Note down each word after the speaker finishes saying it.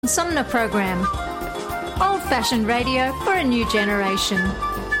Sumner program. Old-fashioned radio for a new generation.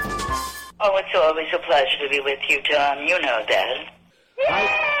 Oh, it's always a pleasure to be with you, Tom. You know that.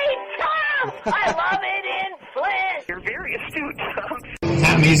 Yay, Tom! I love it in Flint! You're very astute, Tom.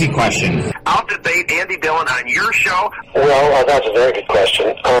 Not an easy question. I'll debate Andy Dillon on your show. Well, that's a very good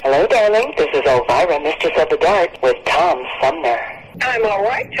question. Hello, darling. This is Elvira, Mistress of the Dark, with Tom Sumner. I'm all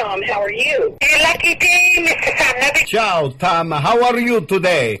right, Tom. How are you? You lucky day, Mr. Sumner. Ciao, Tom. How are you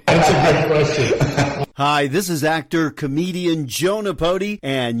today? That's a good question. Hi, this is actor, comedian Joe Napodi,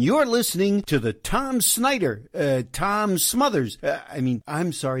 and you're listening to the Tom Smothers.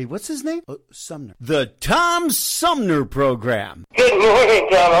 I'm sorry, what's his name? Sumner. The Tom Sumner program. Good morning,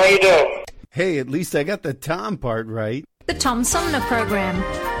 Tom. How you doing? Hey, at least I got the Tom part right. The Tom Sumner program.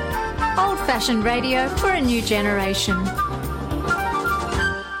 Old-fashioned radio for a new generation.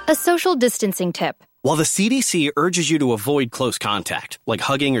 A social distancing tip. While the CDC urges you to avoid close contact, like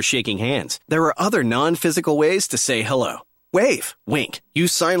hugging or shaking hands, there are other non-physical ways to say hello. Wave, wink,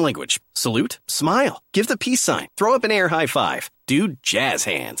 use sign language, salute, smile, give the peace sign, throw up an air high five, do jazz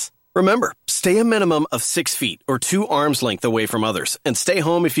hands. Remember, stay a minimum of 6 feet or 2 arms length away from others, and stay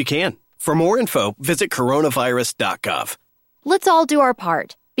home if you can. For more info, visit coronavirus.gov. Let's all do our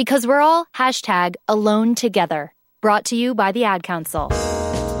part, because we're all #AloneTogether. Brought to you by the Ad Council.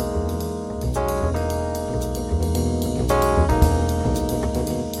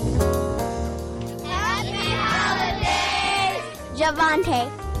 Javante,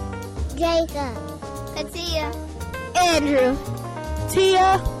 Jacob, Katia, Andrew,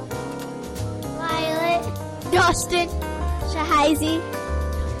 Tia, Violet, Dustin, Shahizi,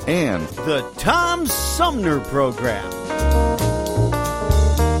 and the Tom Sumner program.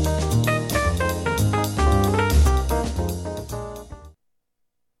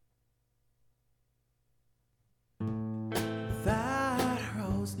 That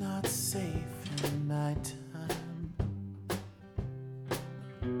road's not safe in nighttime.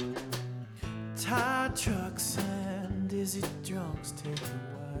 Tired trucks and dizzy drunks take the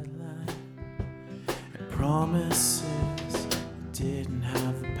wide line, and promises didn't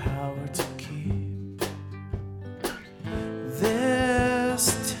have the power to keep.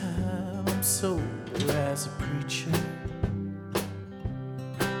 This time I'm sober as a preacher,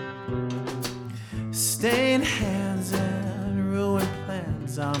 stained hands and ruined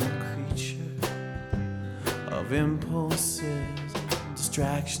plans. I'm a creature of impulses,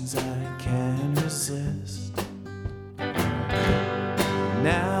 distractions I can't resist.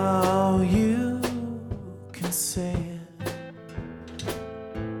 Now you can say it.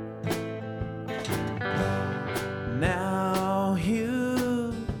 Now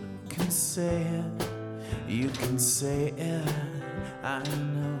you can say it. You can say it. I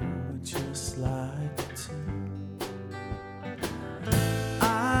know just like to.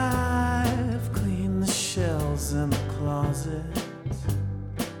 I've cleaned the shelves in the closet,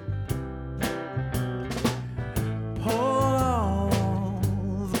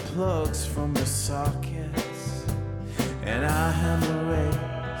 plugs from the sockets, and I have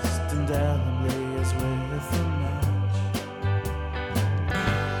erased indelibly as with a match.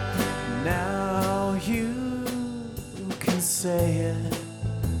 Now you can say it.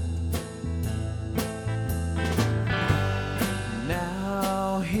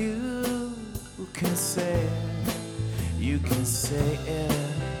 Now you can say it. You can say it.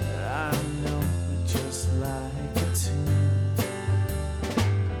 I know just like it too.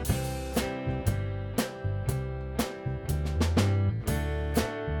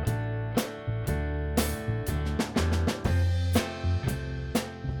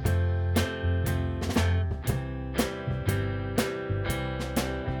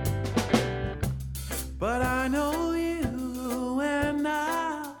 But I know you, and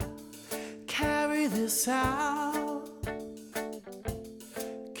I'll carry this out.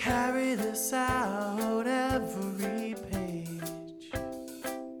 Carry this out every page.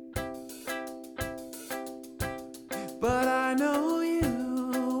 But I know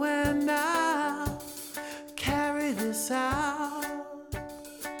you, and I'll carry this out.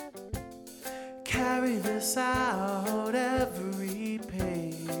 Carry this out every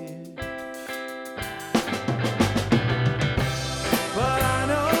page.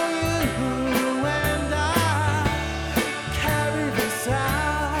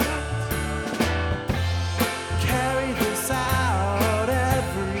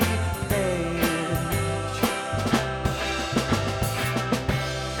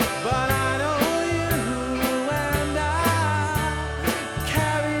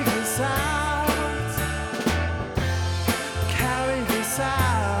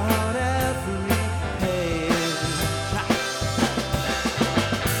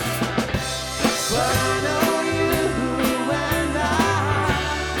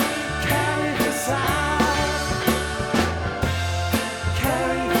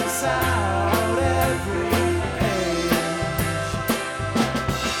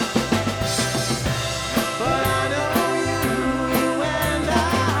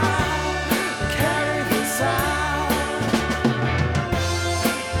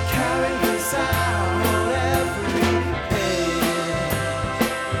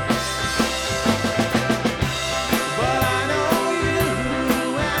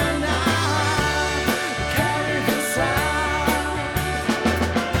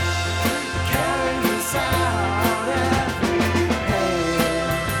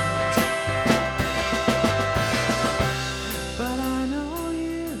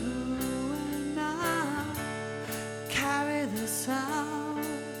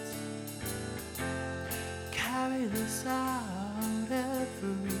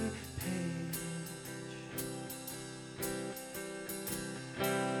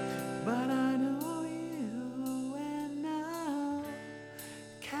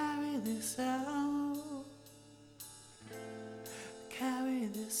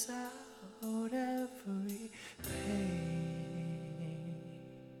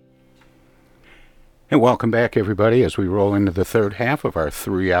 And welcome back, everybody, as we roll into the third half of our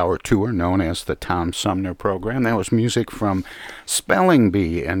 3-hour tour known as the Tom Sumner Program. That was music from Spelling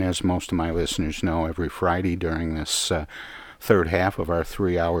Bee, and as most of my listeners know, every Friday during this third half of our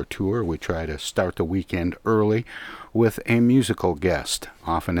 3-hour tour, we try to start the weekend early with a musical guest.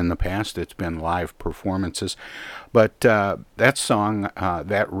 Often in the past, it's been live performances, but that song,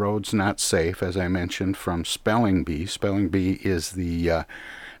 That Road's Not Safe, as I mentioned, from Spelling Bee. Spelling Bee is the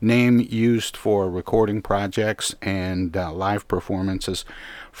name used for recording projects and live performances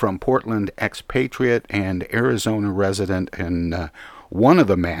from Portland expatriate and Arizona resident, and one of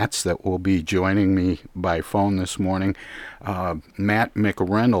the Matts that will be joining me by phone this morning, Matt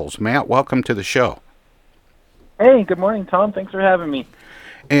McReynolds. Matt, welcome to the show. Hey, good morning, Tom. Thanks for having me.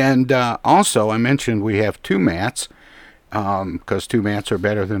 And also, I mentioned we have two Matts, because two Matts are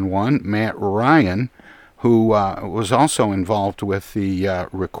better than one. Matt Ryan, who was also involved with the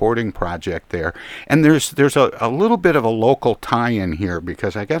recording project there. And there's a little bit of a local tie-in here,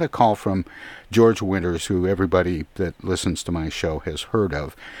 because I got a call from George Winters, who everybody that listens to my show has heard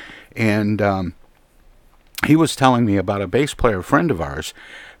of. And he was telling me about a bass player friend of ours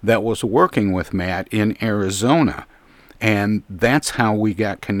that was working with Matt in Arizona. And that's how we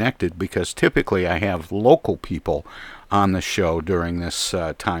got connected, because typically I have local people on the show during this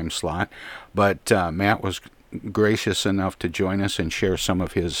time slot. But Matt was gracious enough to join us and share some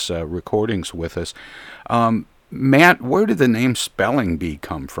of his recordings with us. Matt, where did the name Spelling Bee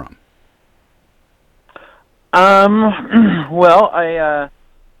come from? Well, I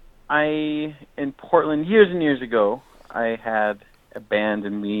in Portland years and years ago, I had a band,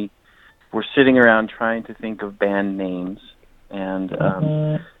 and we were sitting around trying to think of band names, and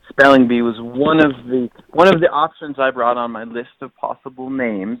Spelling Bee was one of the options I brought on my list of possible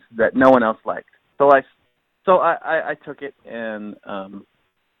names that no one else liked. So I took it, and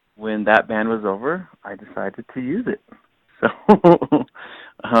when that band was over, I decided to use it. So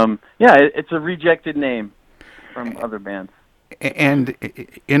yeah, it's a rejected name from other bands. And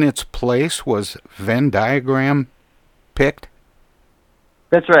in its place was Venn diagram picked?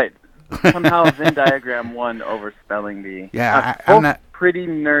 That's right. Somehow Venn diagram won over Spelling Bee. Yeah, I'm not pretty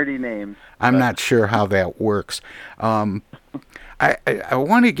nerdy names. I'm not sure how that works. I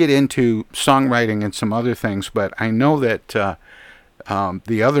want to get into songwriting and some other things, but I know that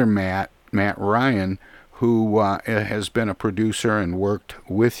the other Matt Ryan, who has been a producer and worked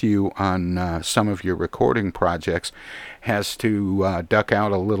with you on some of your recording projects, has to duck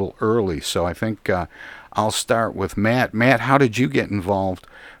out a little early. So I think I'll start with Matt. Matt, how did you get involved?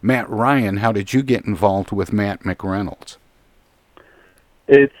 Matt Ryan, how did you get involved with Matt McReynolds?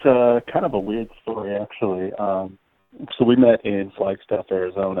 It's kind of a weird story, actually. So we met in Flagstaff,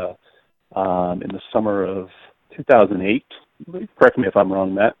 Arizona, in the summer of 2008. Correct me if I'm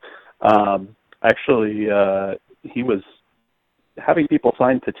wrong, Matt. Actually, he was having people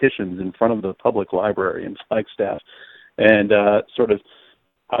sign petitions in front of the public library in Flagstaff, and sort of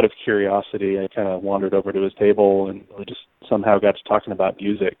out of curiosity, I kind of wandered over to his table, and we just somehow got to talking about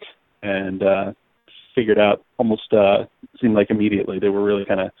music, and figured out almost seemed like immediately they were really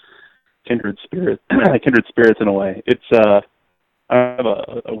kind of kindred spirits in a way. It's I have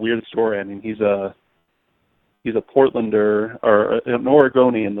a weird story. I mean, he's a Portlander, or an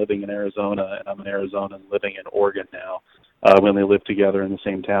Oregonian living in Arizona, and I'm an Arizonan living in Oregon now. We only lived together in the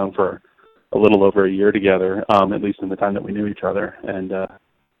same town for a little over a year together, at least in the time that we knew each other, and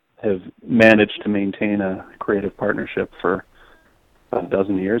have managed to maintain a creative partnership for about a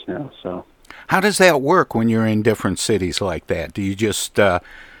dozen years now. So, how does that work when you're in different cities like that? Do you just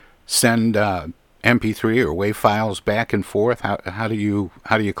send MP3 or WAV files back and forth? How do you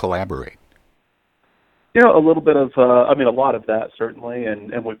collaborate? You know, a little bit of, a lot of that certainly,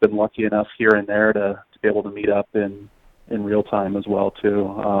 and we've been lucky enough here and there to be able to meet up in real time as well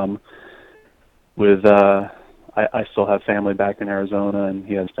too. I still have family back in Arizona, and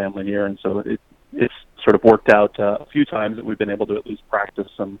he has family here, and so it's sort of worked out a few times that we've been able to at least practice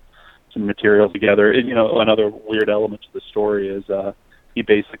some material together. And, another weird element to the story is he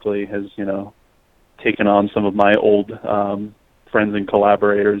basically has, taken on some of my old friends and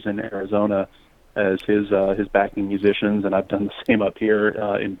collaborators in Arizona as his backing musicians, and I've done the same up here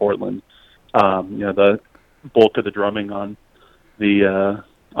in Portland. The bulk of the drumming on the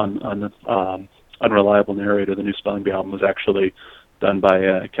Unreliable Narrator, the new Spelling Bee album, was actually done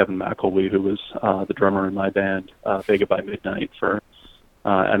by Kevin McElwee, who was the drummer in my band, Vega by Midnight, for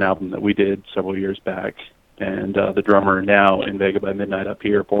an album that we did several years back. And the drummer now in Vega by Midnight up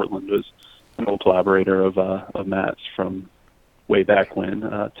here, Portland, was an old collaborator of Matt's from way back when,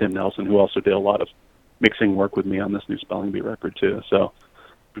 Tim Nelson, who also did a lot of mixing work with me on this new Spelling Bee record too. So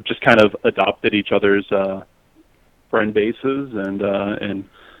we've just kind of adopted each other's friend bases and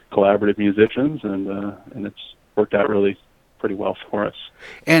collaborative musicians, and it's worked out really pretty well for us.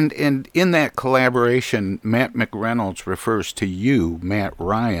 And in that collaboration, Matt McReynolds refers to you, Matt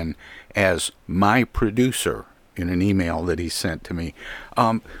Ryan, as my producer in an email that he sent to me.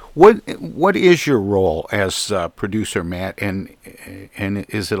 What is your role as producer, Matt? And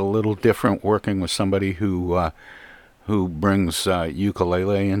is it a little different working with somebody who brings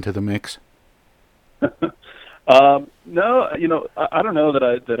ukulele into the mix? No, I don't know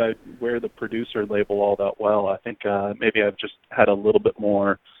that I wear the producer label all that well. I think maybe I've just had a little bit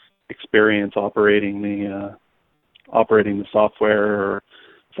more experience operating the software or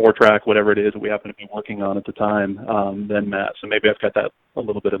 4-track, whatever it is that we happen to be working on at the time, than Matt. So maybe I've got that a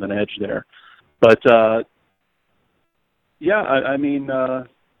little bit of an edge there. But I mean,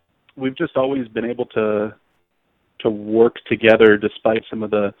 we've just always been able to work together despite some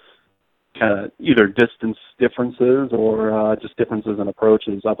of the kind of either distance differences or just differences in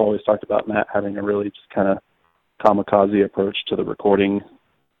approaches. I've always talked about Matt having a really just kind of kamikaze approach to the recording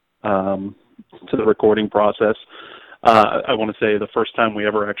process. I want to say the first time we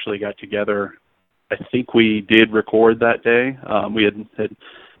ever actually got together, I think we did record that day. We had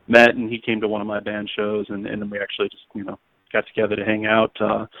met, and he came to one of my band shows, and then we actually just got together to hang out.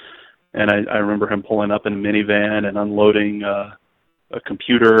 And I remember him pulling up in a minivan and unloading a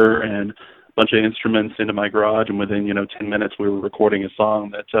computer and a bunch of instruments into my garage, and within 10 minutes we were recording a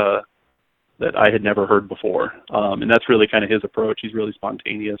song that I had never heard before. And that's really kind of his approach. He's really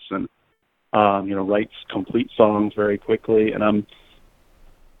spontaneous and writes complete songs very quickly, and I'm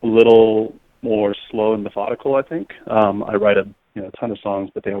a little more slow and methodical, I think. I write a ton of songs,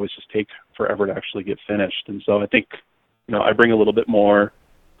 but they always just take forever to actually get finished. And so I think I bring a little bit more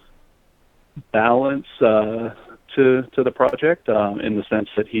balance to the project, in the sense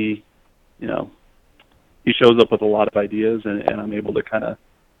that he shows up with a lot of ideas, and I'm able to kind of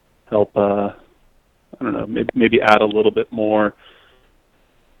help maybe add a little bit more.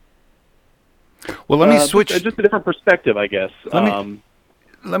 Well, let me switch. Just a different perspective, I guess.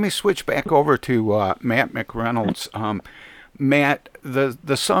 Let me switch back over to Matt McReynolds. Matt,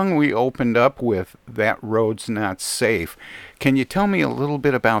 the song we opened up with, That Road's Not Safe, can you tell me a little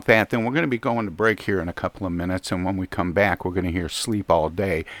bit about that? Then we're going to be going to break here in a couple of minutes, and when we come back, we're going to hear Sleep All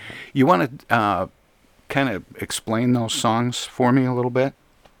Day. You want to kind of explain those songs for me a little bit?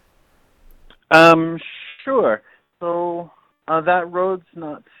 Sure. So That Road's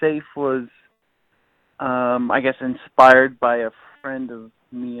Not Safe was, I guess, inspired by a friend of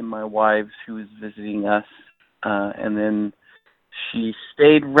me and my wife's who was visiting us, and then she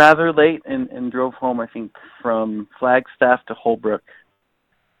stayed rather late and drove home, I think, from Flagstaff to Holbrook.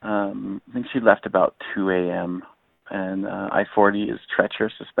 I think she left about 2 a.m., and I-40 is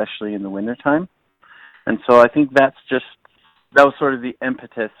treacherous, especially in the wintertime. And so I think that was sort of the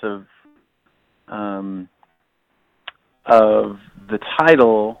impetus of the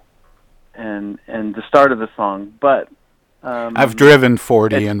title and the start of the song. But I've driven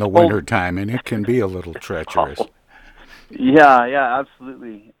 40 in the wintertime, and it can be a little treacherous. Yeah,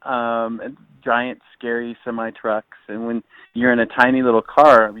 absolutely. And giant, scary semi-trucks, and when you're in a tiny little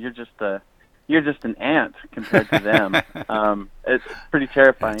car, you're just an ant compared to them. It's pretty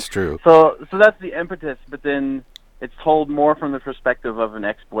terrifying. That's true. So that's the impetus, but then it's told more from the perspective of an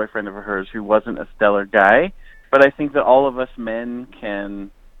ex-boyfriend of hers who wasn't a stellar guy. But I think that all of us men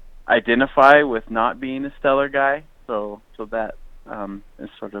can identify with not being a stellar guy. So that is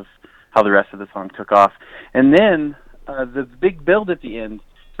sort of how the rest of the song took off. And then the big build at the end,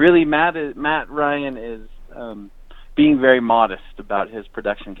 really Matt Ryan is being very modest about his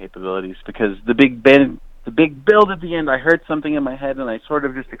production capabilities, because the big build at the end, I heard something in my head and I sort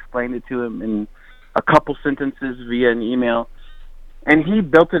of just explained it to him in a couple sentences via an email, and he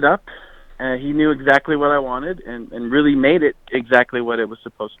built it up. He knew exactly what I wanted and really made it exactly what it was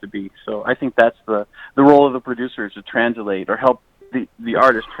supposed to be. So I think that's the role of the producer, is to translate or help the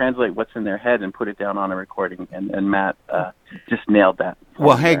artist translate what's in their head and put it down on a recording. And Matt just nailed that.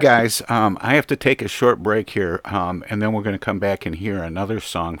 Well, hey, guys, I have to take a short break here, and then we're going to come back and hear another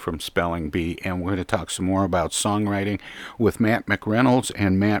song from Spelling Bee, and we're going to talk some more about songwriting with Matt McReynolds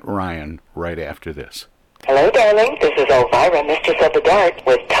and Matt Ryan right after this. Hello, darling. This is Elvira, Mistress of the Dark,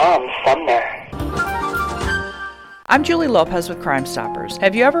 with Tom Sumner. I'm Julie Lopez with Crime Stoppers.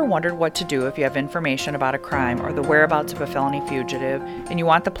 Have you ever wondered what to do if you have information about a crime or the whereabouts of a felony fugitive and you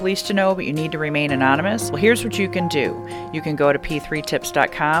want the police to know but you need to remain anonymous? Well, here's what you can do. You can go to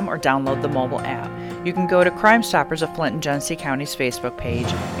p3tips.com or download the mobile app. You can go to Crime Stoppers of Flint and Genesee County's Facebook page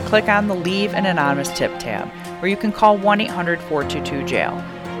and click on the Leave an Anonymous Tip tab, or you can call 1-800-422-JAIL.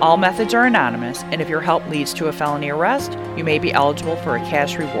 All methods are anonymous, and if your help leads to a felony arrest, you may be eligible for a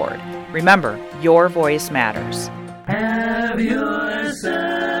cash reward. Remember, your voice matters. Have yourself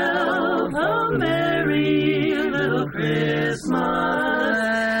a merry little Christmas.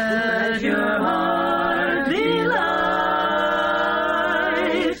 Let your heart be light.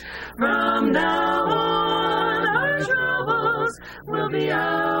 From now on, our troubles will be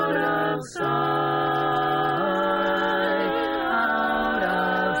out of sight. Out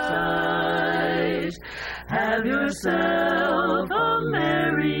of sight. Have yourself a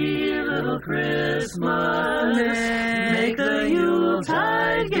merry little Christmas. Make the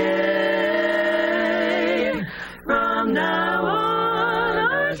Yuletide gay. From now on,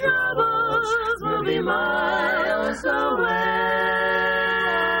 our troubles will be miles away.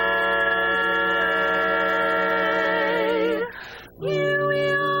 Here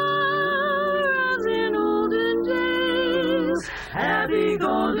we are as in olden days, happy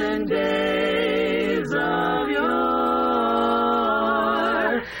golden days of yore.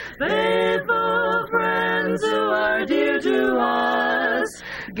 Faithful friends who are dear to us,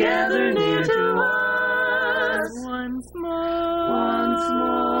 gather near to us once more.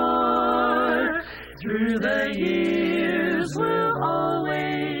 Through the years we'll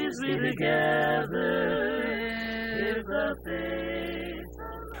always be together if the faith.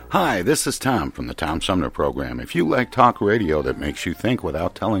 Hi, this is Tom from the Tom Sumner Program. If you like talk radio that makes you think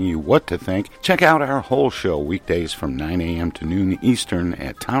without telling you what to think, check out our whole show weekdays from 9 a.m. to noon Eastern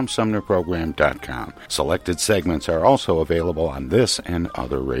at TomSumnerProgram.com. Selected segments are also available on this and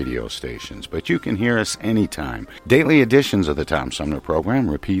other radio stations, but you can hear us anytime. Daily editions of the Tom Sumner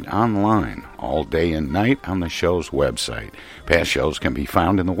Program repeat online all day and night on the show's website. Past shows can be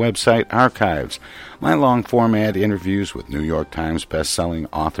found in the website archives. My long-format interviews with New York Times best-selling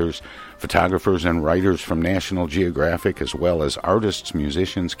authors, photographers, and writers from National Geographic, as well as artists,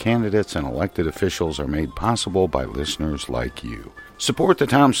 musicians, candidates, and elected officials, are made possible by listeners like you. Support the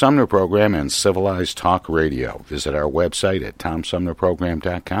Tom Sumner Program and civilized talk radio. Visit our website at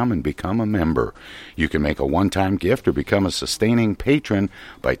TomSumnerProgram.com and become a member. You can make a one-time gift or become a sustaining patron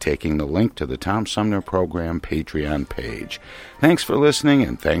by taking the link to the Tom Sumner Program Patreon page. Thanks for listening,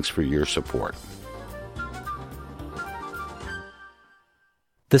 and thanks for your support.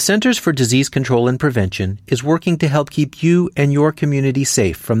 The Centers for Disease Control and Prevention is working to help keep you and your community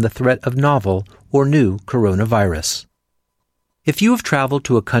safe from the threat of novel or new coronavirus. If you have traveled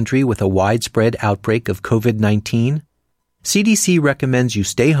to a country with a widespread outbreak of COVID-19, CDC recommends you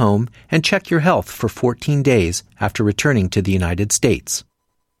stay home and check your health for 14 days after returning to the United States.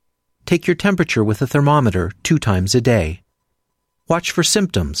 Take your temperature with a thermometer 2 times a day. Watch for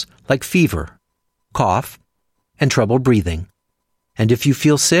symptoms like fever, cough, and trouble breathing. And if you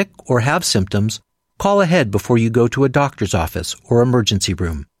feel sick or have symptoms, call ahead before you go to a doctor's office or emergency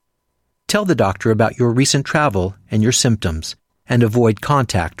room. Tell the doctor about your recent travel and your symptoms, and avoid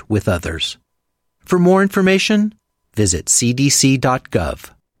contact with others. For more information, visit cdc.gov.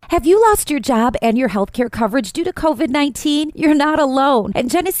 Have you lost your job and your healthcare coverage due to COVID-19? You're not alone, and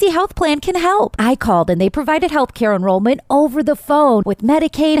Genesee Health Plan can help. I called and they provided healthcare enrollment over the phone with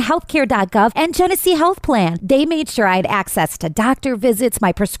Medicaid, healthcare.gov, and Genesee Health Plan. They made sure I had access to doctor visits,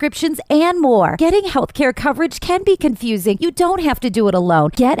 my prescriptions, and more. Getting healthcare coverage can be confusing. You don't have to do it alone.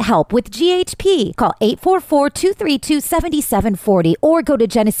 Get help with GHP. Call 844-232-7740 or go to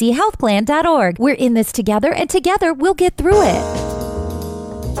GeneseeHealthPlan.org. We're in this together, and together we'll get through it.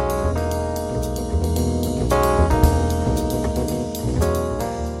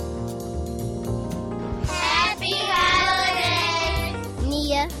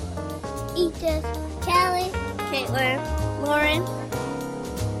 Edith, Kelly, Caitlin, Lauren,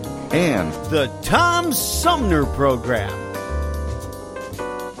 and the Tom Sumner Program.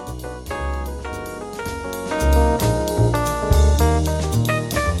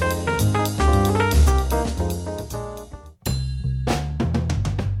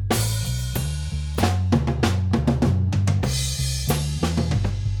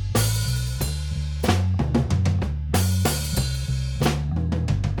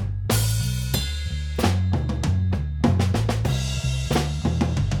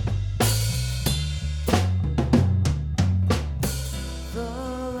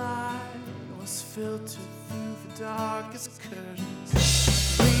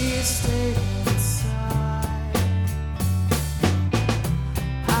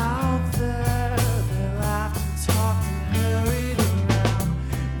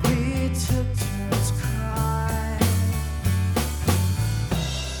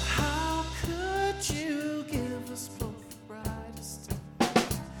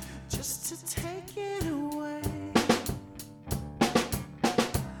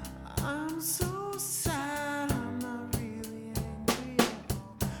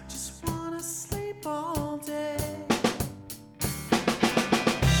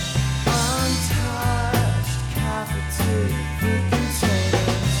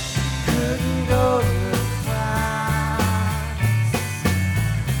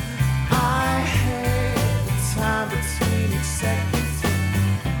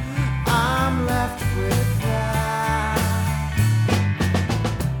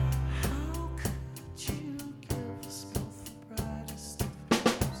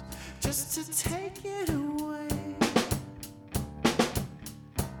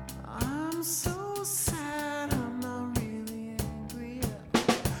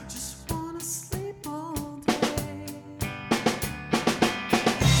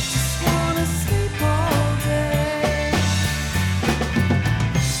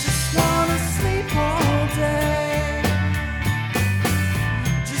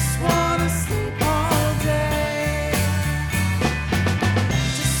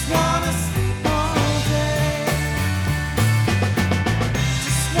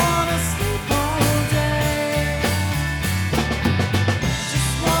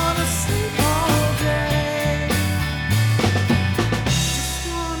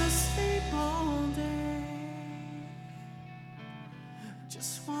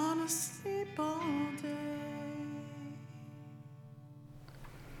 just wanna sleep all day.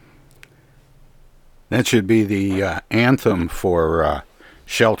 That should be the anthem for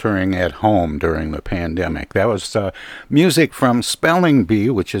sheltering at home during the pandemic. That was music from Spelling Bee,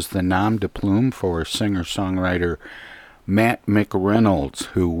 which is the nom de plume for singer-songwriter Matt McReynolds,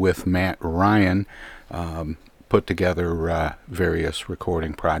 who with Matt Ryan put together various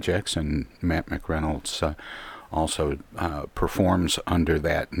recording projects, and Matt McReynolds also performs under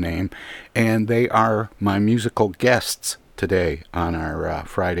that name. And they are my musical guests today on our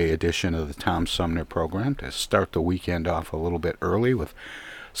Friday edition of the Tom Sumner program to start the weekend off a little bit early with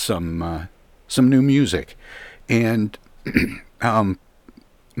some new music. And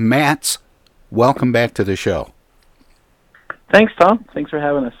Matt's, welcome back to the show. Thanks, Tom. Thanks for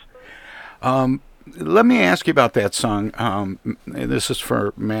having us. Let me ask you about that song. This is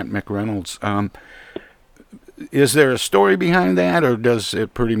for Matt McReynolds. Is there a story behind that, or does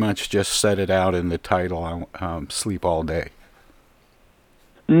it pretty much just set it out in the title, Sleep All Day?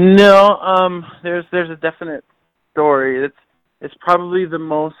 No, there's a definite story. It's probably the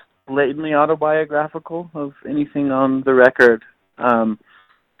most blatantly autobiographical of anything on the record.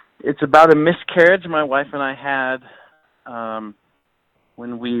 It's about a miscarriage my wife and I had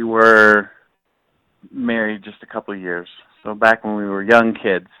when we were married just a couple of years. So back when we were young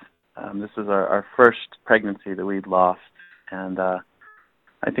kids. This is our first pregnancy that we'd lost, and I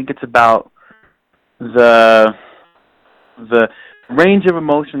think it's about the range of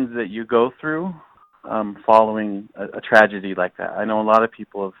emotions that you go through following a tragedy like that. I know a lot of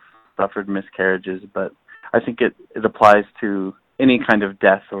people have suffered miscarriages, but I think it applies to any kind of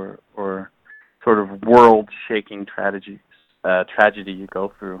death or sort of world-shaking tragedy you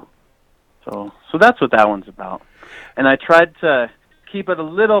go through. So that's what that one's about. And I tried to keep it a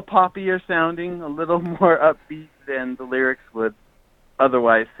little poppier sounding, a little more upbeat than the lyrics would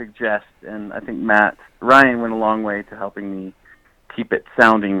otherwise suggest. And I think Matt Ryan went a long way to helping me keep it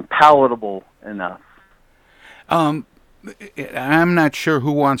sounding palatable enough. I'm not sure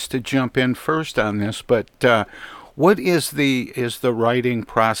who wants to jump in first on this, but what is the writing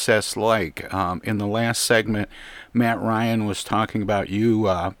process like? In the last segment, Matt Ryan was talking about you,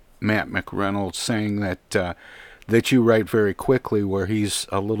 Matt McReynolds, saying that you write very quickly, where he's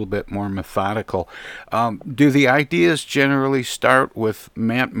a little bit more methodical. Do the ideas generally start with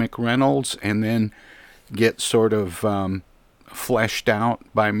Matt McReynolds and then get sort of fleshed out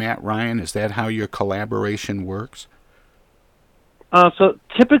by Matt Ryan? Is that how your collaboration works? So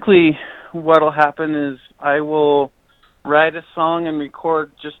typically what'll happen is I will write a song and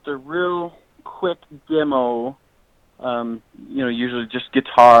record just a real quick demo, usually just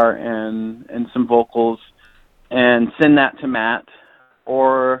guitar and some vocals, and send that to Matt.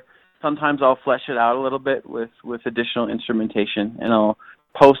 Or sometimes I'll flesh it out a little bit with additional instrumentation, and I'll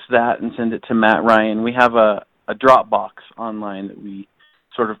post that and send it to Matt Ryan. We have a Dropbox online that we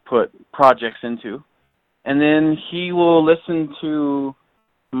sort of put projects into. And then he will listen to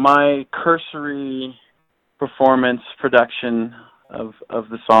my cursory performance production of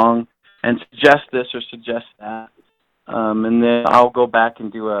the song and suggest this or suggest that. And then I'll go back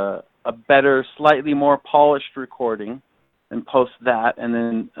and do a better, slightly more polished recording and post that. And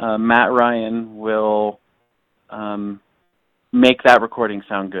then Matt Ryan will make that recording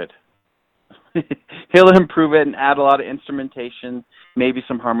sound good. He'll improve it and add a lot of instrumentation, maybe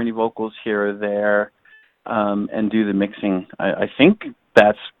some harmony vocals here or there, and do the mixing. I think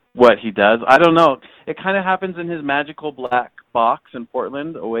that's what he does. I don't know. It kind of happens in his magical black box in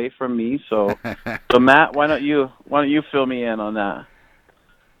Portland, away from me. So Matt, why don't you fill me in on that?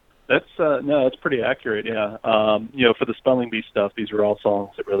 That's pretty accurate. Yeah. For the Spelling Bee stuff, these are all songs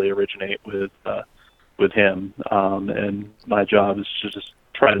that really originate with him, and my job is to just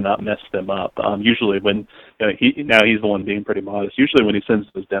try to not mess them up. Usually when he's the one being pretty modest. Usually when he sends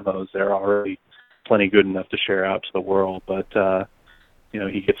those demos, they're already plenty good enough to share out to the world. But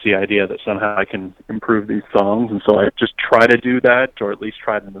he gets the idea that somehow I can improve these songs, and so I just try to do that, or at least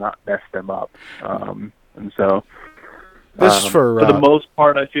try to not mess them up. And so this for the most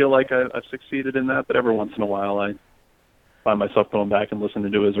part, I feel like I've succeeded in that. But every once in a while, I find myself going back and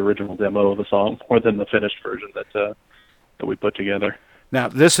listening to his original demo of a song more than the finished version that we put together. Now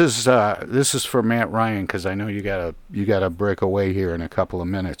this is for Matt Ryan, because I know you gotta break away here in a couple of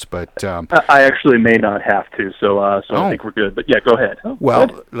minutes. But I actually may not have to, so I think we're good. But yeah, go ahead. Well,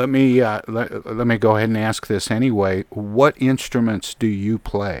 good. Let me go ahead and ask this anyway. What instruments do you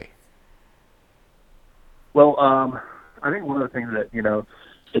play? Well, I think one of the things that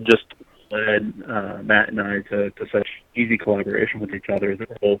it just led Matt and I to such easy collaboration with each other is that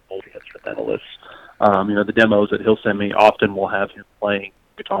we're both multi-instrumentalists. The demos that he'll send me often will have him playing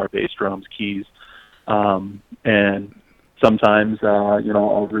guitar, bass, drums, keys, and sometimes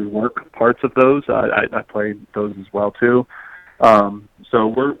I'll rework parts of those. I play those as well too. So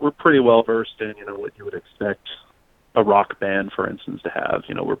we're pretty well versed in what you would expect a rock band, for instance, to have.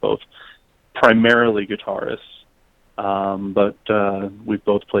 We're both primarily guitarists, but we've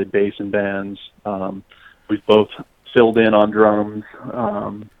both played bass in bands. We've both filled in on drums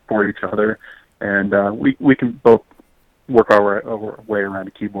for each other, and we can both work our way around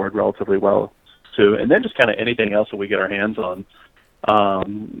a keyboard relatively well too. And then just kind of anything else that we get our hands on.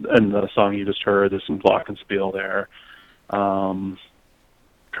 And the song you just heard, there's some glockenspiel there. Trying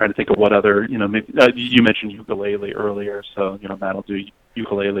to think of what other, maybe, you mentioned ukulele earlier, so, Matt will do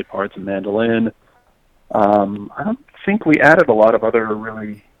ukulele parts and mandolin. I don't think we added a lot of other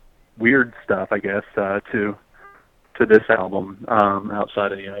really weird stuff, I guess, to this album,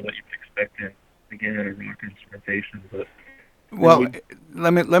 outside of, what you'd expect to begin a rock instrumentation, but... Well,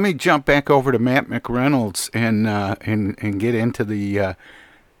 let me jump back over to Matt McReynolds and get into the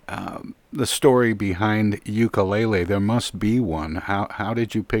story behind ukulele. There must be one. How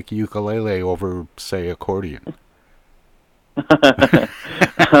did you pick ukulele over, say, accordion? Well,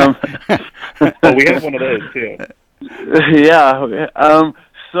 we have one of those too. Yeah.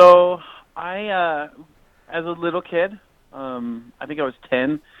 So I, as a little kid, I think I was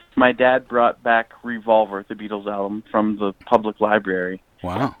 10. My dad brought back Revolver, the Beatles album, from the public library.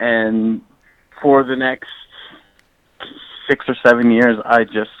 Wow. And for the next 6 or 7 years, I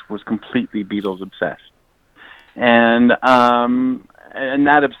just was completely Beatles obsessed. And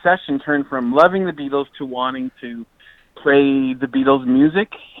that obsession turned from loving the Beatles to wanting to play the Beatles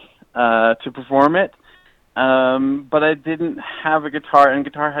music, to perform it. But I didn't have a guitar, and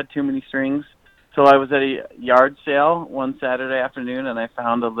guitar had too many strings. So I was at a yard sale one Saturday afternoon, and I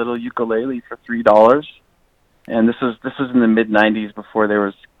found a little ukulele for $3. And this was in the mid-'90s, before there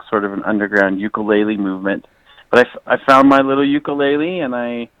was sort of an underground ukulele movement. But I found my little ukulele, and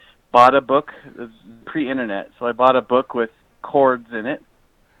I bought a book. It was pre-internet, so I bought a book with chords in it,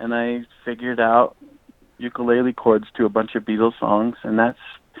 and I figured out ukulele chords to a bunch of Beatles songs, and that's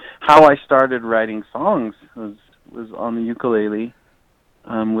how I started writing songs, was on the ukulele.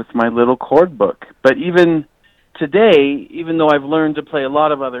 With my little chord book. But even today, even though I've learned to play a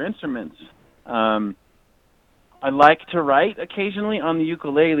lot of other instruments, I like to write occasionally on the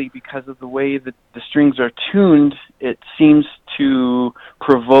ukulele because of the way that the strings are tuned. It seems to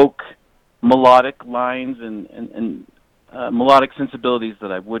provoke melodic lines and melodic sensibilities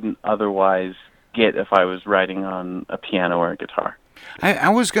that I wouldn't otherwise get if I was writing on a piano or a guitar. I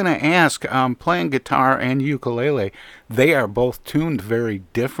was going to ask, playing guitar and ukulele, they are both tuned very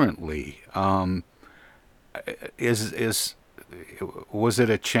differently. Was it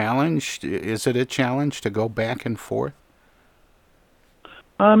a challenge? Is it a challenge to go back and forth?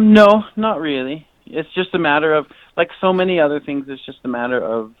 No, not really. It's just a matter of, like so many other things, it's just a matter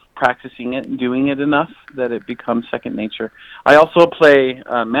of practicing it and doing it enough that it becomes second nature. I also play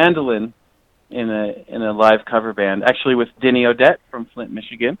mandolin in a live cover band, actually with Denny Odette from Flint,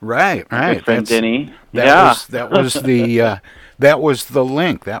 Michigan. Right. My friend Denny. That was the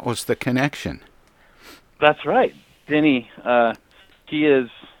link. That was the connection. That's right, Denny. He is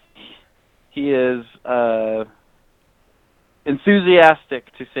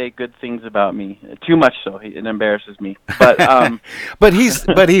enthusiastic to say good things about me. Too much so, it embarrasses me. But but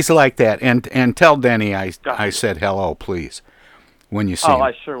he's like that. And tell Denny I said hello, please, when you see him. Oh,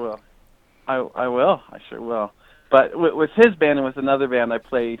 I sure will. I will. I sure will. But with his band and with another band, I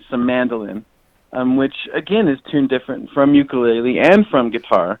play some mandolin, which again is tuned different from ukulele and from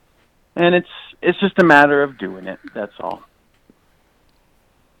guitar, and it's just a matter of doing it. That's all.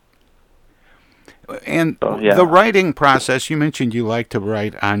 And the writing process, you mentioned you like to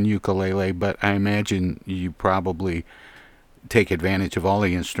write on ukulele, but I imagine you probably take advantage of all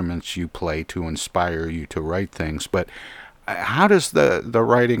the instruments you play to inspire you to write things. But how does the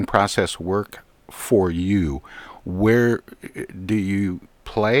writing process work for you? Where do you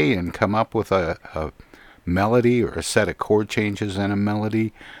play and come up with a melody or a set of chord changes in a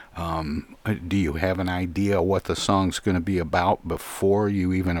melody? Do you have an idea what the song's going to be about before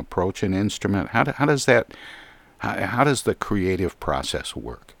you even approach an instrument? How does the creative process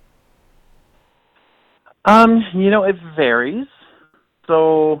work? It varies.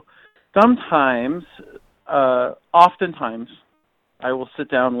 So sometimes, oftentimes, I will sit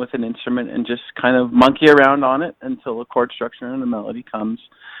down with an instrument and just kind of monkey around on it until a chord structure and a melody comes.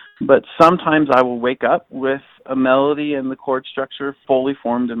 But sometimes I will wake up with a melody and the chord structure fully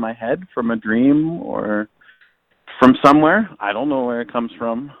formed in my head from a dream or from somewhere. I don't know where it comes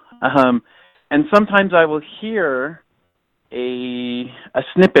from. And sometimes I will hear a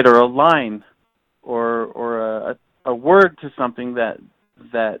snippet or a line or a word to something that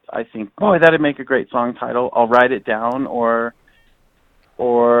I think, boy, that'd make a great song title. I'll write it down, or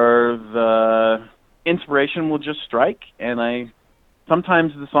the inspiration will just strike, and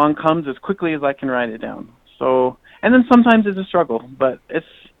sometimes the song comes as quickly as I can write it down. So, and then sometimes it's a struggle, but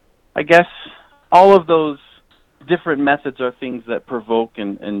I guess all of those different methods are things that provoke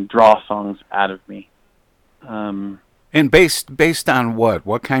and draw songs out of me. And based on what?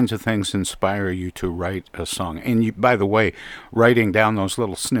 What kinds of things inspire you to write a song? And you, by the way, writing down those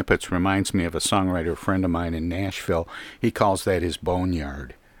little snippets reminds me of a songwriter friend of mine in Nashville. He calls that his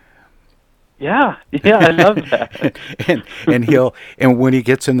boneyard. Yeah, I love that. and when he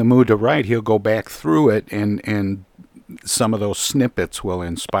gets in the mood to write, he'll go back through it, and some of those snippets will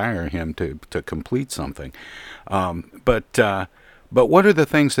inspire him to complete something. But what are the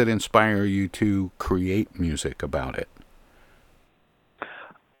things that inspire you to create music about it?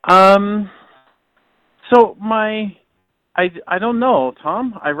 So I don't know,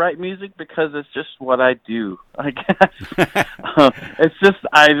 Tom. I write music because it's just what I do, I guess. It's just,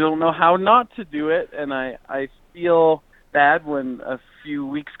 I don't know how not to do it, and I feel bad when a few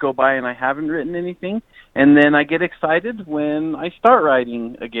weeks go by and I haven't written anything, and then I get excited when I start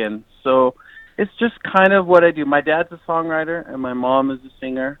writing again. So it's just kind of what I do. My dad's a songwriter, and my mom is a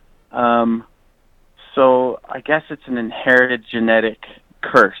singer. So I guess it's an inherited genetic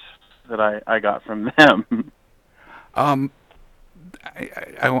curse that I got from them. I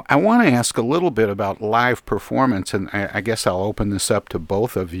want to ask a little bit about live performance, and I guess I'll open this up to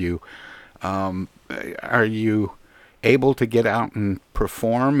both of you. Are you able to get out and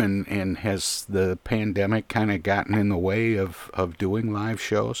perform, and has the pandemic kind of gotten in the way of doing live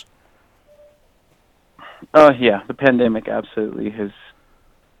shows? Oh, yeah, the pandemic absolutely has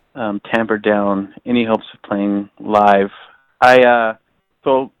tampered down any hopes of playing live.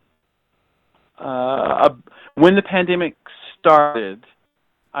 When the pandemic started,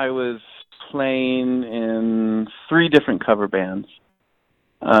 I was playing in 3 different cover bands,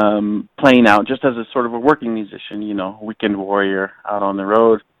 playing out just as a sort of a working musician, weekend warrior out on the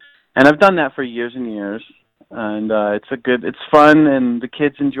road. And I've done that for years and years, and it's fun, and the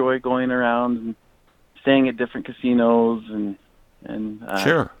kids enjoy going around and staying at different casinos, and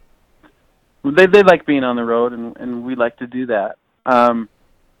sure. They like being on the road, and we like to do that.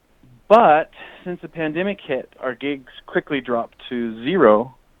 But since the pandemic hit, our gigs quickly dropped to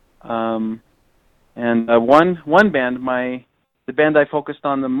 0. And one band, the band I focused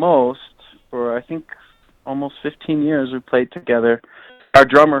on the most for, I think, almost 15 years, we played together. Our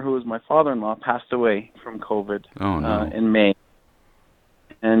drummer, who was my father-in-law, passed away from COVID in May.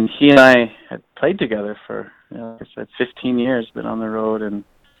 And he and I had played together for, like I said, 15 years, been on the road, and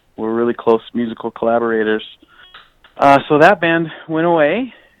we're really close musical collaborators. So that band went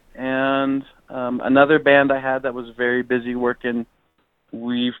away, and another band I had that was very busy working,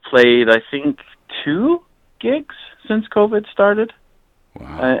 we've played, I think, 2 gigs since COVID started.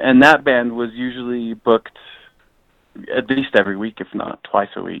 Wow. And that band was usually booked at least every week, if not twice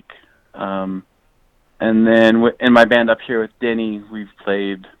a week. And then in my band up here with Denny, we've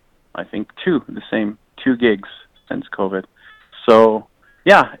played, I think, 2 gigs since COVID. So,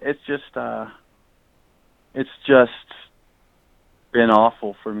 yeah, it's just been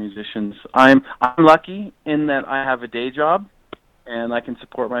awful for musicians. I'm lucky in that I have a day job, and I can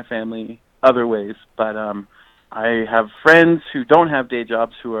support my family other ways. But I have friends who don't have day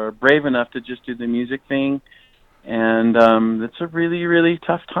jobs who are brave enough to just do the music thing, and it's a really, really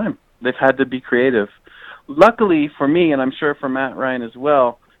tough time. They've had to be creative. Luckily for me, and I'm sure for Matt Ryan as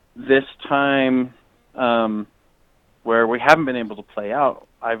well, this time where we haven't been able to play out,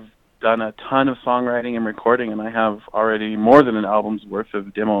 I've done a ton of songwriting and recording, and I have already more than an album's worth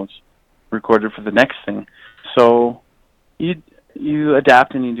of demos recorded for the next thing. So you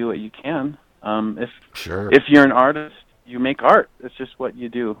adapt and you do what you can. If you're an artist, you make art. It's just what you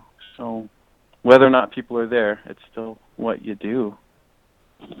do. So whether or not people are there, it's still what you do.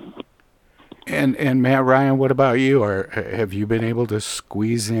 And Matt Ryan, what about you? Or have you been able to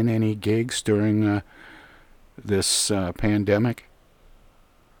squeeze in any gigs during this pandemic?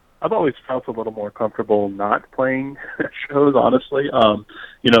 I've always felt a little more comfortable not playing shows, honestly.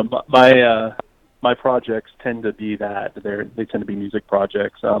 My projects tend to be that. They tend to be music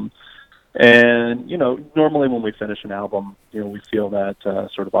projects. And, normally when we finish an album, we feel that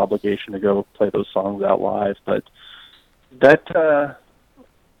sort of obligation to go play those songs out live. But that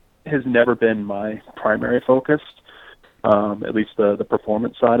has never been my primary focus, at least the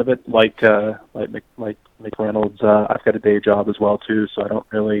performance side of it. Like McReynolds, I've got a day job as well, too, so I don't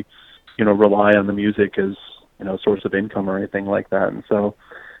really, rely on the music as source of income or anything like that. And so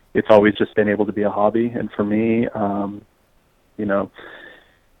it's always just been able to be a hobby. And for me, I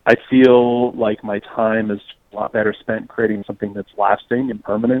feel like my time is a lot better spent creating something that's lasting and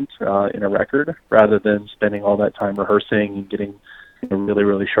permanent in a record, rather than spending all that time rehearsing and getting really,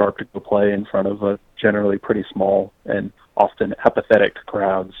 really sharp to go play in front of a generally pretty small and often apathetic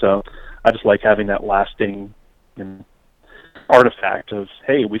crowd. So I just like having that lasting artifact of,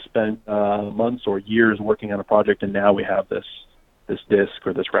 hey, we spent months or years working on a project, and now we have this disc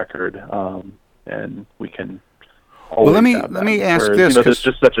or this record, and we can. Well, let me ask this. There's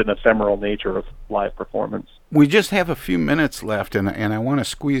just such an ephemeral nature of live performance. We just have a few minutes left, and I want to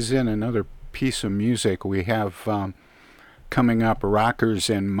squeeze in another piece of music. We have coming up Rockers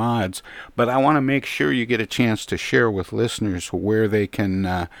and Mods, but I want to make sure you get a chance to share with listeners where they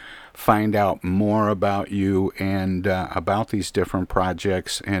can find out more about you and about these different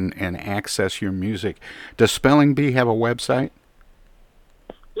projects and access your music. Does Spelling Bee have a website?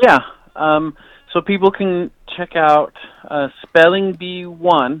 Yeah. So people can check out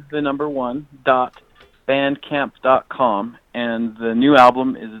SpellingBee1, the number 1, .bandcamp.com, and the new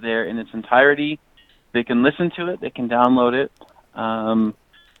album is there in its entirety. They can listen to it, they can download it.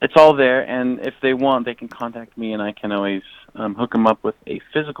 It's all there, and if they want, they can contact me, and I can always hook them up with a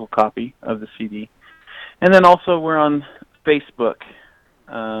physical copy of the CD. And then also we're on Facebook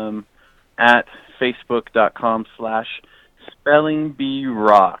at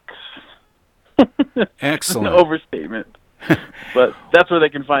facebook.com/SpellingBeeRocks. Excellent. An overstatement, but that's where they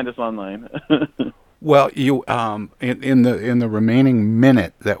can find us online. Well, you in the remaining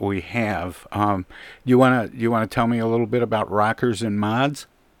minute that we have, you wanna tell me a little bit about Rockers and Mods?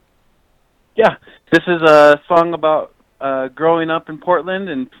 Yeah, this is a song about growing up in Portland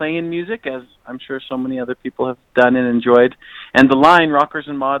and playing music, as I'm sure so many other people have done and enjoyed. And the line "Rockers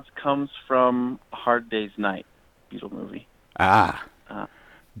and Mods" comes from A Hard Day's Night, Beatle movie.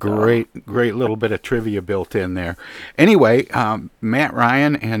 Great little bit of trivia built in there. Anyway, Matt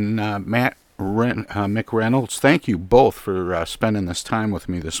Ryan and McReynolds, thank you both for spending this time with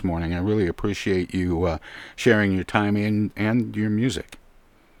me this morning. I really appreciate you sharing your time and your music.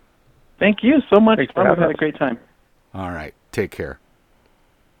 Thank you so much. I've had a great time. All right. Take care.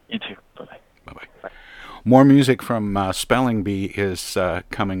 You too. Bye-bye. Bye-bye. More music from Spelling Bee is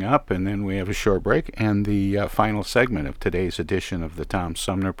coming up, and then we have a short break and the final segment of today's edition of the Tom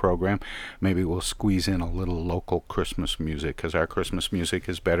Sumner program. Maybe we'll squeeze in a little local Christmas music, because our Christmas music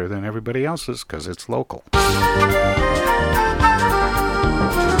is better than everybody else's because it's local.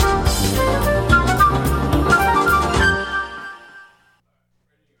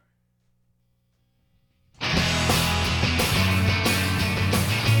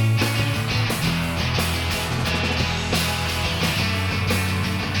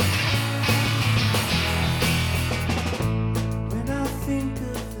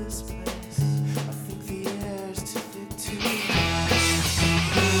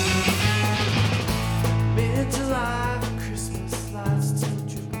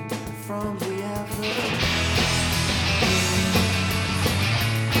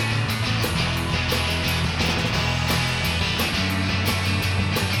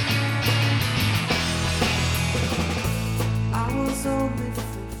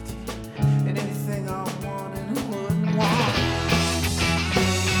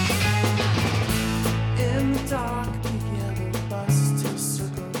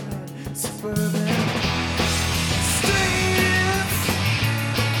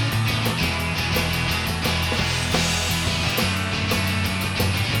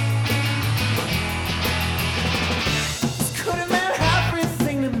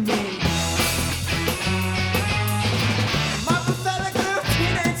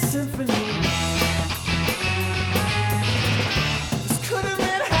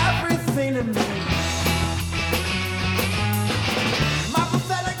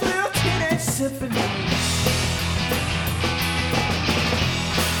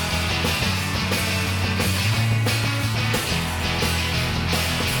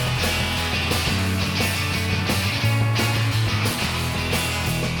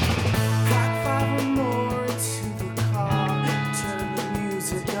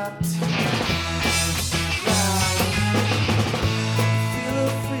 Feel a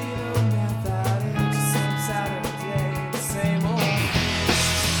freedom that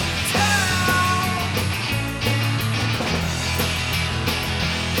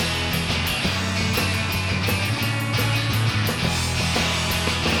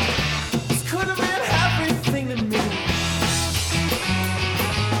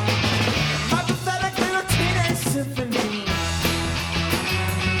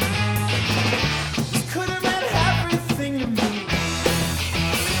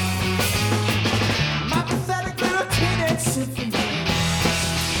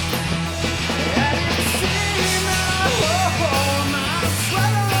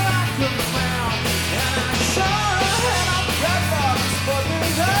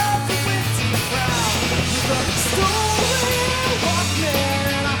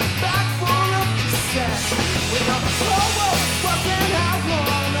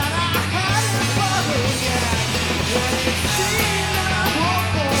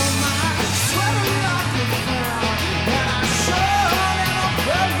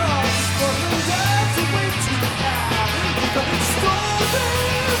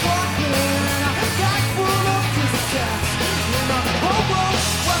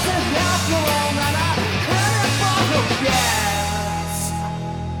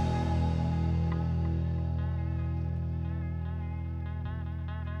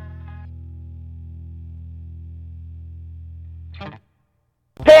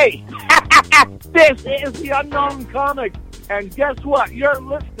Hey, this is the Unknown Comic, and guess what? You're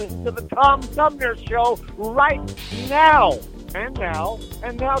listening to the Tom Sumner Show right now. And now,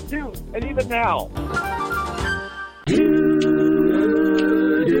 and now too, and even now.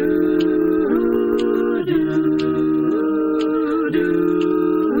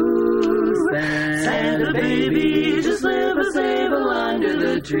 Santa baby, just live a sable under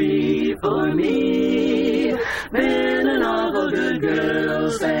the tree for me. Been an awful good girl,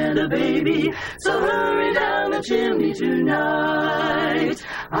 Santa baby, so hurry down the chimney tonight.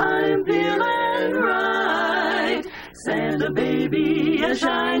 I'm feeling right. Santa baby, a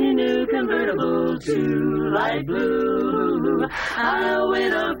shiny new convertible to light blue. I'll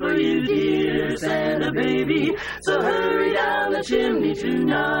wait up for you, dear Santa baby, so hurry down the chimney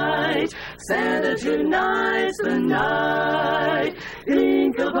tonight. Santa, tonight's the night.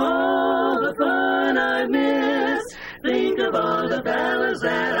 Think of all the fun I've missed. Think of all the fellas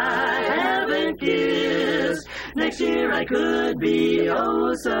that I haven't kissed. Next year I could be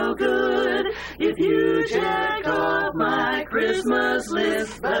oh so good if you check off my Christmas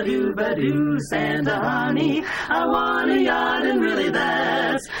list. Ba-doo, ba-doo, Santa honey, I want a yacht, and really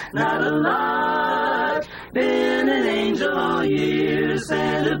that's not a lot. Been an angel all year,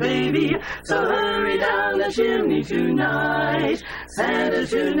 Santa baby, so hurry down the chimney tonight. Santa,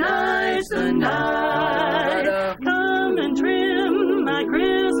 tonight's the night. Come and trim my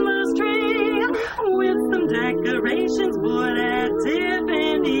Christmas tree with some decorations bought at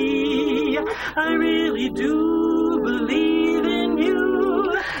Tiffany. I really do believe in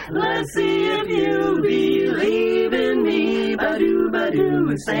you. Let's see if you believe in me. Ba-doo,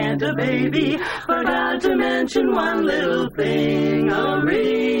 ba-doo, Santa baby, forgot to mention one little thing, a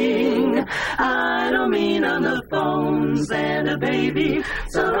ring. I don't mean on the phone, Santa baby,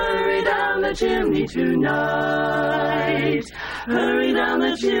 so hurry down the chimney tonight. Hurry down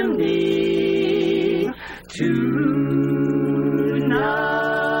the chimney tonight.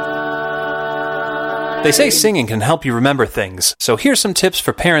 They say singing can help you remember things, so here's some tips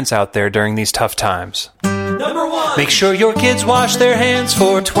for parents out there during these tough times. Number 1. Make sure your kids wash their hands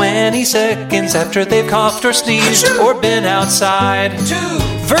for 20 seconds after they've coughed or sneezed or been outside. 2.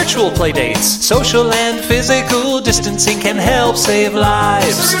 Virtual play dates, social and physical distancing can help save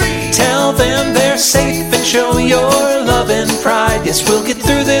lives. 3. Tell them they're safe and show your love and pride. Yes, we'll get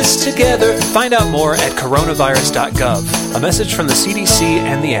through this together. Find out more at coronavirus.gov. A message from the CDC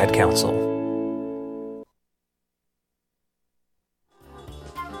and the Ad Council.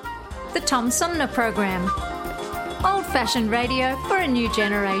 The Tom Sumner Program. Old-fashioned radio for a new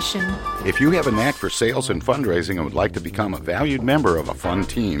generation. If you have a knack for sales and fundraising and would like to become a valued member of a fun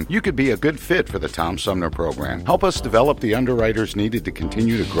team, you could be a good fit for the Tom Sumner Program. Help us develop the underwriters needed to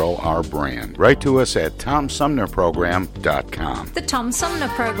continue to grow our brand. Write to us at TomSumnerProgram.com. The Tom Sumner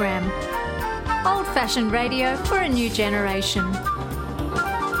Program. Old-fashioned radio for a new generation.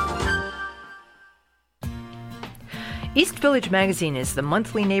 East Village Magazine is the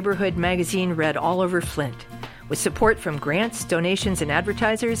monthly neighborhood magazine read all over Flint. With support from grants, donations, and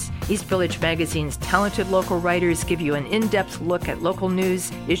advertisers, East Village Magazine's talented local writers give you an in-depth look at local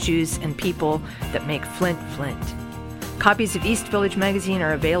news, issues, and people that make Flint, Flint. Copies of East Village Magazine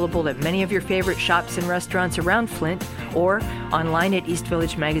are available at many of your favorite shops and restaurants around Flint or online at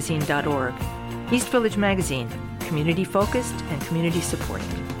eastvillagemagazine.org. East Village Magazine, community-focused and community-supported.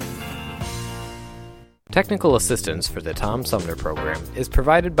 Technical assistance for the Tom Sumner Program is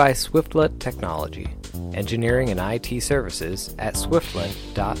provided by Swiftlet Technology, engineering and IT services at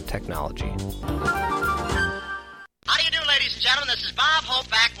swiftlet.technology. How do you do, ladies and gentlemen? This is Bob Hope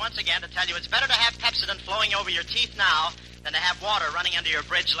back once again to tell you it's better to have Pepsodent flowing over your teeth now than to have water running under your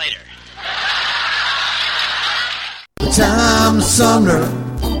bridge later. Tom Sumner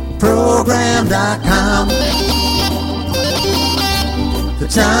Program.com. The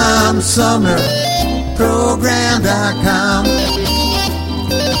Tom Sumner Program.com.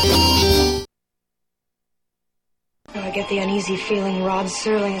 I get the uneasy feeling Rod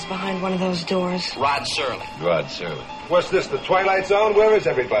Serling is behind one of those doors. Rod Serling. Rod Serling. What's this, the Twilight Zone? Where is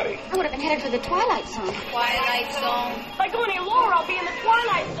everybody? I would have been headed for the Twilight Zone. Twilight Zone. If I go any lower, I'll be in the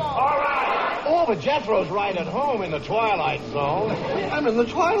Twilight Zone. All right. Oh, but Jethro's right at home in the Twilight Zone. I'm in the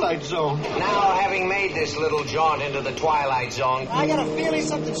Twilight Zone. Now, having made this little jaunt into the Twilight Zone, I got a feeling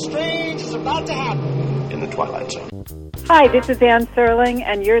something strange is about to happen. In the Twilight Zone. Hi, this is Ann Serling,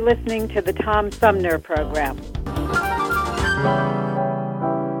 and you're listening to the Tom Sumner Program.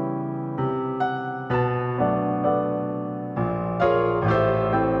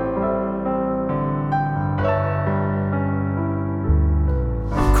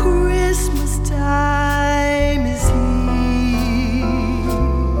 Christmas time is here.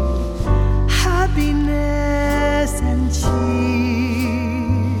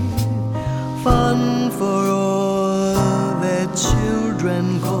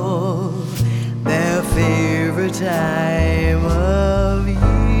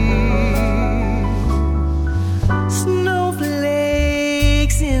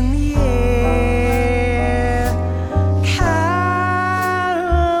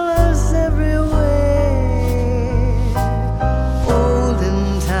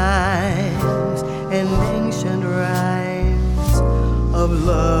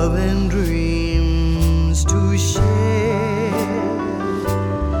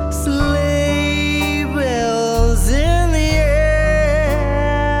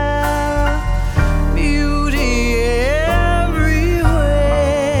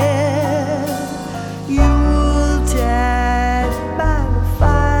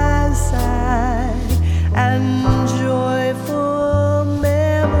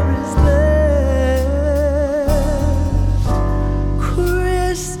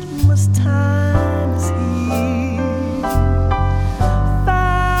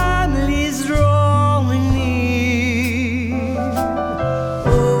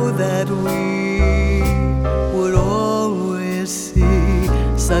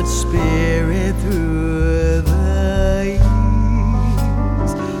 such spirit through the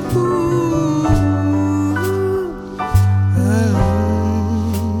years. Ooh,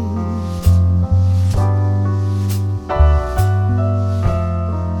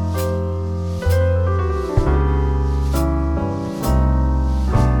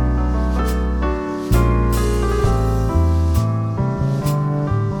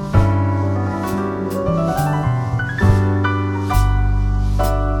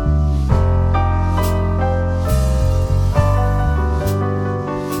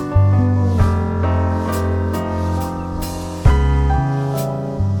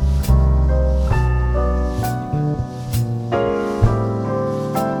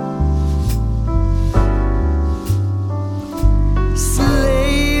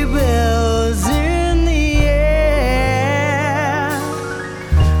 sleigh bells in the air,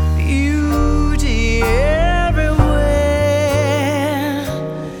 beauty everywhere.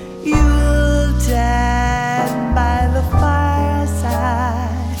 Yuletide by the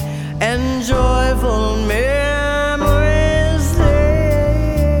fireside, and joyful memories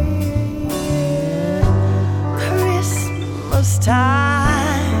there. Christmas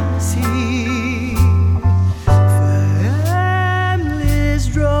time's here, families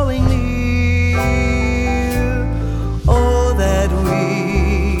drawing near. Oh, that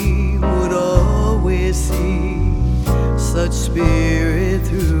we would always see such spirit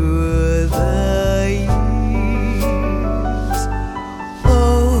through the years.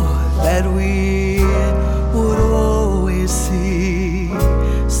 Oh, that we would always see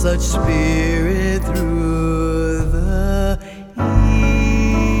such spirit through the years.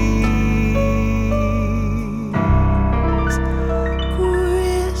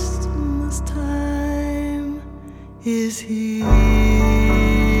 Christmas time is here.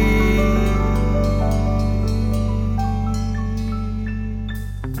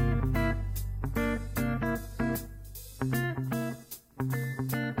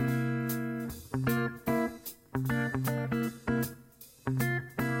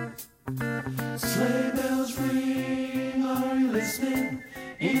 Sleigh bells ring, are you listening?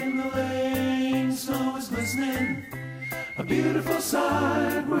 In the lane, snow is glistening. A beautiful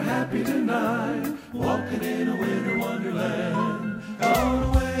sight, we're happy tonight, walking in a winter wonderland. Gone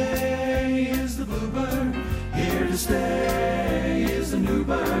away is the bluebird, here to stay is the new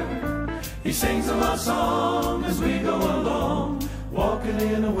bird. He sings a love song as we go along, walking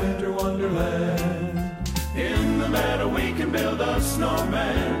in a winter wonderland. In the meadow we can build a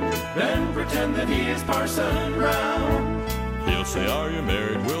snowman, then pretend that he is Parson Brown. He'll say, are you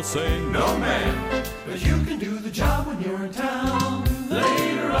married? We'll say, No man, but you can do the job when you're in town.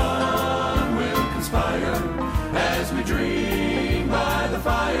 Later on we'll conspire as we dream by the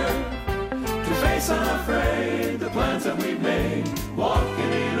fire, to face unafraid the plans that we've made,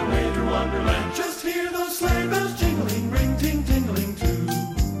 walking in a winter wonderland. Just hear those sleigh bells jingling, ring ting tingling too.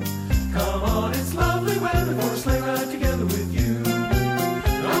 Come on, it's lovely weather for a sleigh ride together with you.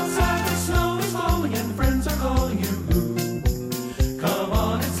 Outside the snow is falling and friends are calling you. Come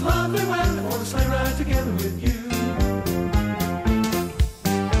on, it's lovely weather for a sleigh ride together with you.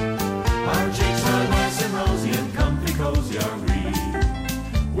 Our cheeks are nice and rosy and comfy cozy are we.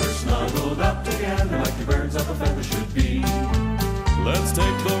 We're snuggled up together like the birds of a feather should be. let's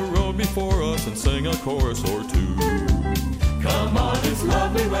take the road before us and sing a chorus or two. Come on, it's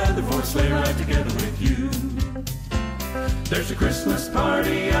lovely weather for a sleigh ride together with you. There's a Christmas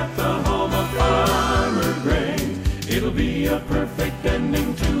party at the home of Farmer Gray. It'll be a perfect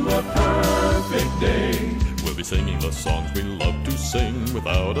ending to a perfect day. We'll be singing the songs we love to sing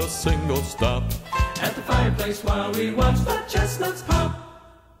without a single stop. At the fireplace while we watch the chestnuts pop.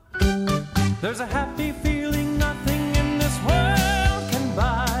 There's a happy feeling nothing in this world can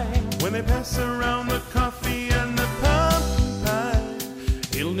buy. When they pass around the coffee and the pumpkin pie,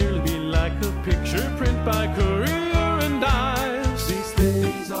 it'll nearly be like a picture print by Courier and Ives. These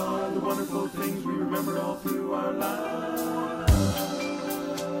things are the wonderful things we remember all through our lives.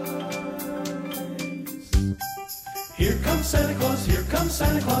 Here comes Santa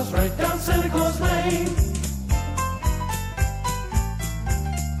Claus, right down Santa Claus Lane.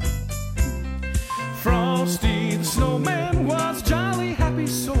 Frosty the snowman was jolly happy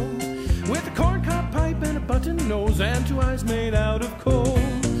soul, with a corncob pipe and a button nose and two eyes made out of coal.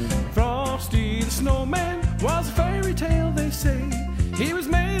 Frosty the snowman was a fairy tale, they say. He was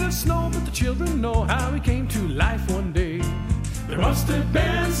made of snow, but the children know how he came to life one day. There must have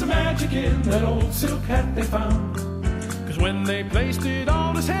been some magic in that old silk hat they found, 'cause when they placed it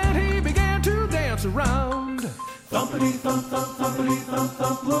on his head, he began to dance around. Thumpity thump thump, thumpity thump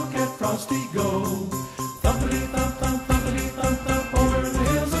thump, look at Frosty go. Thumpity thump thump, thumpity thump thump, over the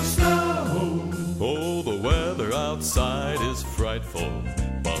hills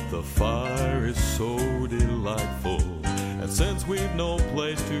we've no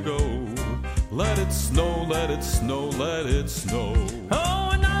place to go. Let it snow, let it snow, let it snow.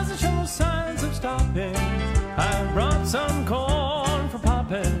 Oh, it doesn't show signs of stopping. I brought some corn for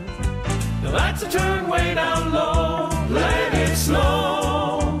popping. The lights are turned way down low. Let it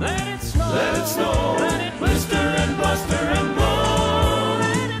snow, let it snow, let it snow, let it blister and bluster and blow.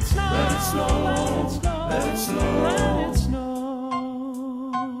 Let it snow, let it snow, let it snow, let it snow, let it snow.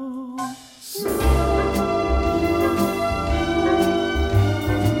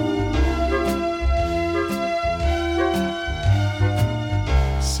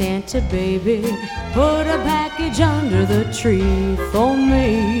 Santa baby, put a package under the tree for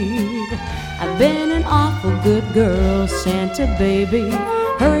me. I've been an awful good girl, Santa baby.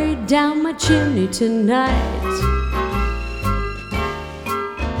 Hurry down my chimney tonight.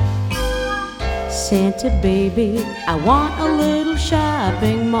 Santa baby, I want a little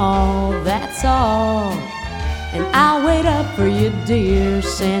shopping mall, that's all. And I'll wait up for you, dear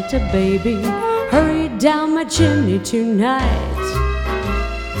Santa baby. Hurry down my chimney tonight.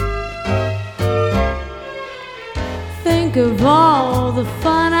 Think of all the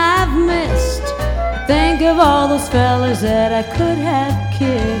fun I've missed. Think of all those fellas that I could have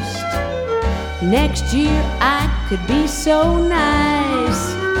kissed. Next year I could be so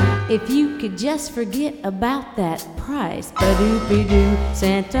nice if you could just forget about that price. Ba-doopy-doo,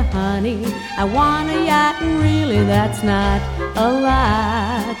 Santa honey, I want a yacht, and really that's not a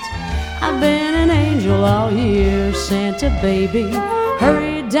lot. I've been an angel all year, Santa baby.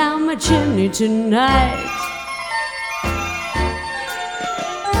 Hurry down my chimney tonight.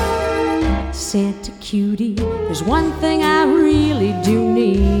 Santa cutie, there's one thing I really do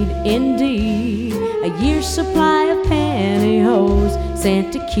need, indeed. A year's supply of pantyhose,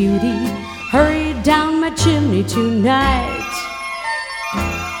 Santa cutie. Hurry down my chimney tonight.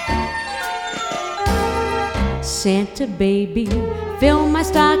 Santa baby, fill my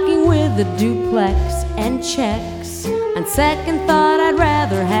stocking with a duplex and checks. On second thought, I'd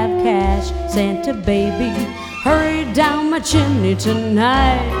rather have cash, Santa baby. Hurry down my chimney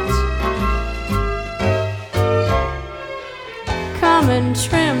tonight. Come and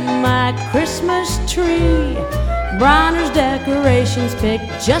trim my Christmas tree. Bronner's decorations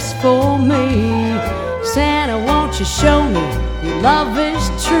picked just for me. Santa, won't you show me your love is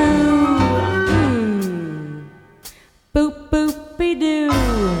true? Boop, boop-be-doo.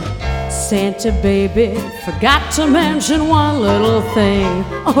 Santa baby, forgot to mention one little thing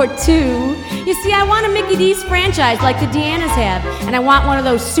or two. You see, I want a Mickey D's franchise like the Deannas have, and I want one of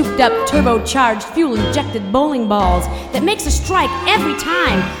those souped-up, turbocharged, fuel-injected bowling balls that makes a strike every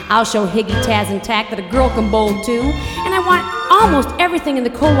time. I'll show Higgy, Taz, and Tack that a girl can bowl too. And I want almost everything in the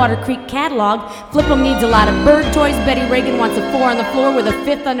Coldwater Creek catalog. Flip'em needs a lot of bird toys. Betty Reagan wants a 4 on the floor with a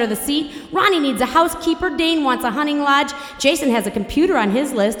 5th under the seat. Ronnie needs a housekeeper. Dane wants a hunting lodge. Jason has a computer on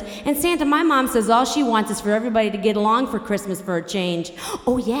his list. And Santa, my mom says all she wants is for everybody to get along for Christmas for a change.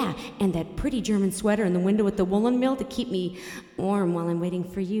 Oh yeah, and that pretty German sweater in the window with the woolen mill to keep me warm while I'm waiting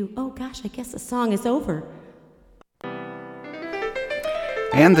for you. Oh gosh, I guess the song is over.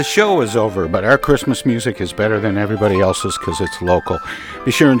 And the show is over, but our Christmas music is better than everybody else's because it's local.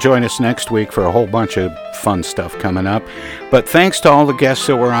 Be sure and join us next week for a whole bunch of fun stuff coming up. But thanks to all the guests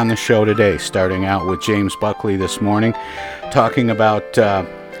that were on the show today, starting out with James Buckley this morning, talking about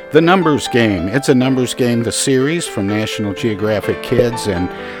The Numbers Game. It's a Numbers Game, the series from National Geographic Kids, and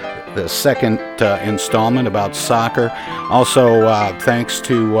the second installment about soccer. Also, thanks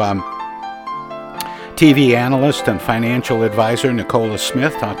to TV analyst and financial advisor Nicola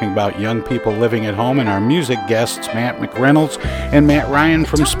Smith, talking about young people living at home, and our music guests Matt McReynolds and Matt Ryan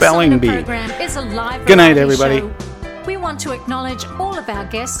from Spelling Bee. Good night, everybody. Show. We want to acknowledge all of our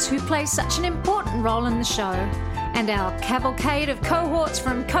guests who play such an important role in the show, and our cavalcade of cohorts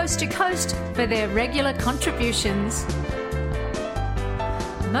from coast to coast for their regular contributions.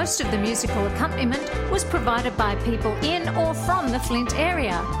 Most of the musical accompaniment was provided by people in or from the Flint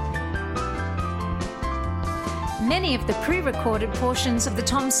area. Many of the pre-recorded portions of the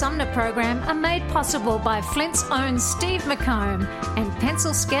Tom Sumner program are made possible by Flint's own Steve McComb and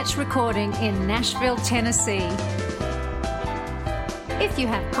Pencil Sketch Recording in Nashville, Tennessee. If you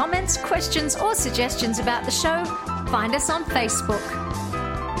have comments, questions, or suggestions about the show, find us on Facebook.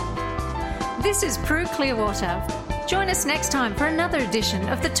 This is Prue Clearwater. Join us next time for another edition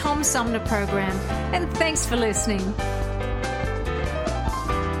of the Tom Sumner program, and thanks for listening.